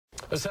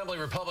Assembly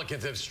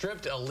Republicans have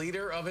stripped a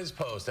leader of his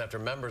post after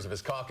members of his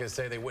caucus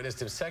say they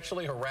witnessed him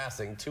sexually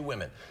harassing two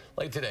women.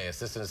 Late today,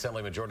 Assistant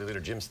Assembly Majority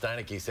Leader Jim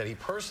Steineke said he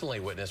personally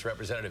witnessed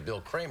Representative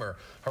Bill Kramer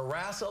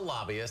harass a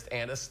lobbyist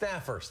and a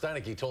staffer.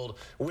 Steineke told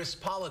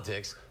Wisp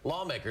Politics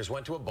lawmakers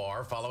went to a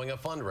bar following a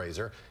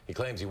fundraiser. He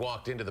claims he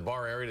walked into the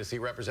bar area to see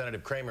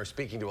Representative Kramer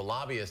speaking to a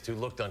lobbyist who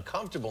looked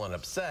uncomfortable and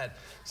upset.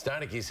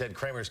 Steineke said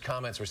Kramer's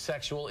comments were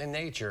sexual in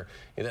nature.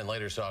 He then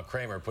later saw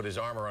Kramer put his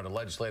arm around a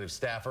legislative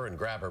staffer and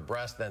grab her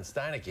breast. Then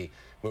Steineke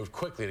moved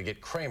quickly to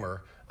get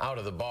Kramer out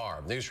of the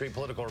bar. News Street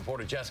political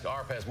reporter Jessica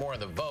Arp has more on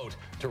the vote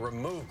to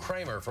remove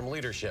Kramer from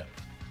leadership.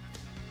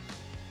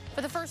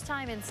 For the first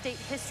time in state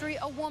history,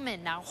 a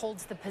woman now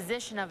holds the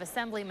position of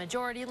Assembly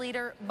Majority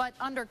Leader, but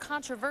under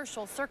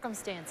controversial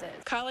circumstances.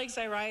 Colleagues,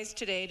 I rise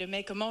today to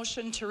make a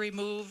motion to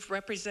remove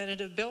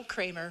Representative Bill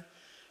Kramer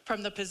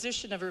from the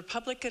position of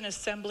Republican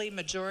Assembly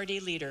Majority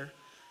Leader,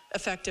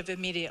 effective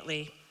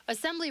immediately.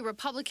 Assembly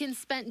Republicans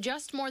spent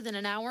just more than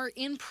an hour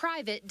in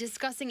private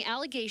discussing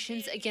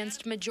allegations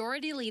against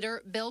Majority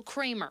Leader Bill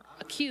Kramer,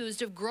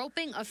 accused of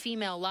groping a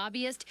female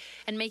lobbyist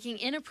and making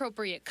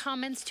inappropriate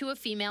comments to a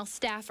female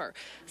staffer.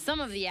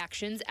 Some of the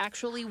actions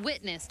actually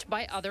witnessed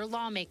by other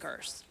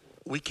lawmakers.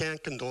 We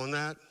can't condone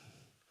that.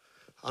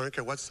 I don't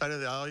care what side of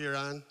the aisle you're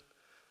on.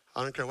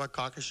 I don't care what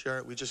caucus you're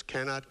at. We just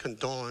cannot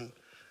condone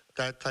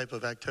that type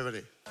of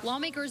activity.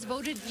 Lawmakers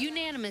voted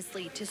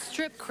unanimously to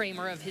strip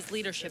Kramer of his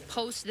leadership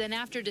post. Then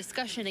after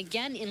discussion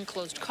again in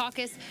closed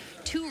caucus,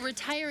 two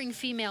retiring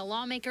female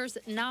lawmakers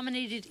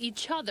nominated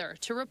each other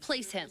to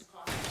replace him.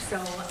 So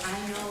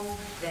I know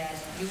that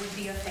you would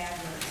be a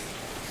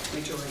fabulous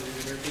majority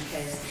leader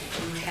because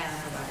you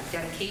have a lot of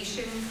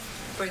dedication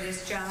for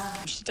this job.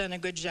 She's done a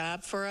good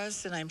job for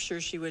us, and I'm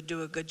sure she would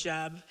do a good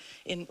job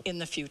in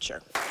the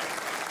future.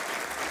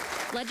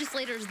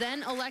 Legislators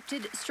then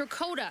elected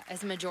Strakota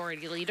as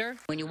Majority Leader.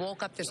 When you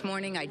woke up this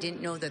morning, I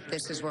didn't know that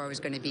this is where I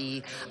was going to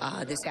be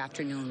this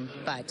afternoon,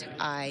 but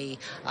I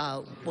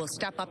will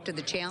step up to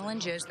the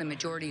challenge as the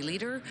Majority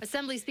Leader.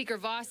 Assembly Speaker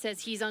Voss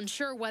says he's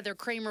unsure whether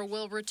Kramer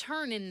will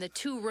return in the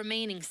two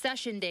remaining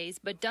session days,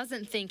 but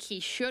doesn't think he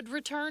should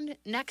return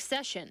next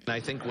session. I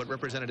think what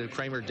Representative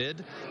Kramer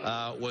did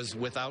was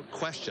without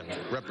question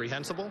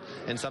reprehensible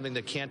and something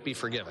that can't be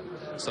forgiven.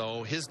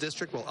 So his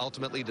district will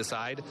ultimately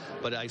decide,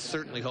 but I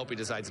certainly hope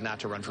he decides not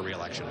to run for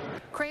re-election.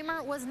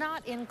 Kramer was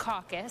not in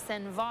caucus,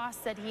 and Voss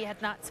said he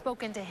had not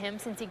spoken to him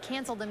since he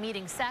canceled the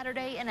meeting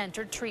Saturday and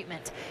entered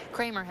treatment.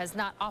 Kramer has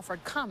not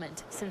offered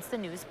comment since the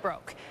news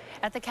broke.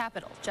 At the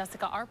Capitol,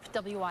 Jessica Arp,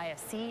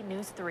 WISC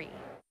News 3.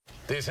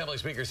 The Assembly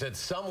Speaker said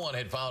someone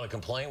had filed a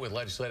complaint with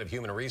Legislative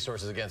Human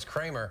Resources against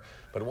Kramer,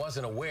 but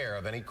wasn't aware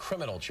of any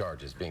criminal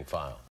charges being filed.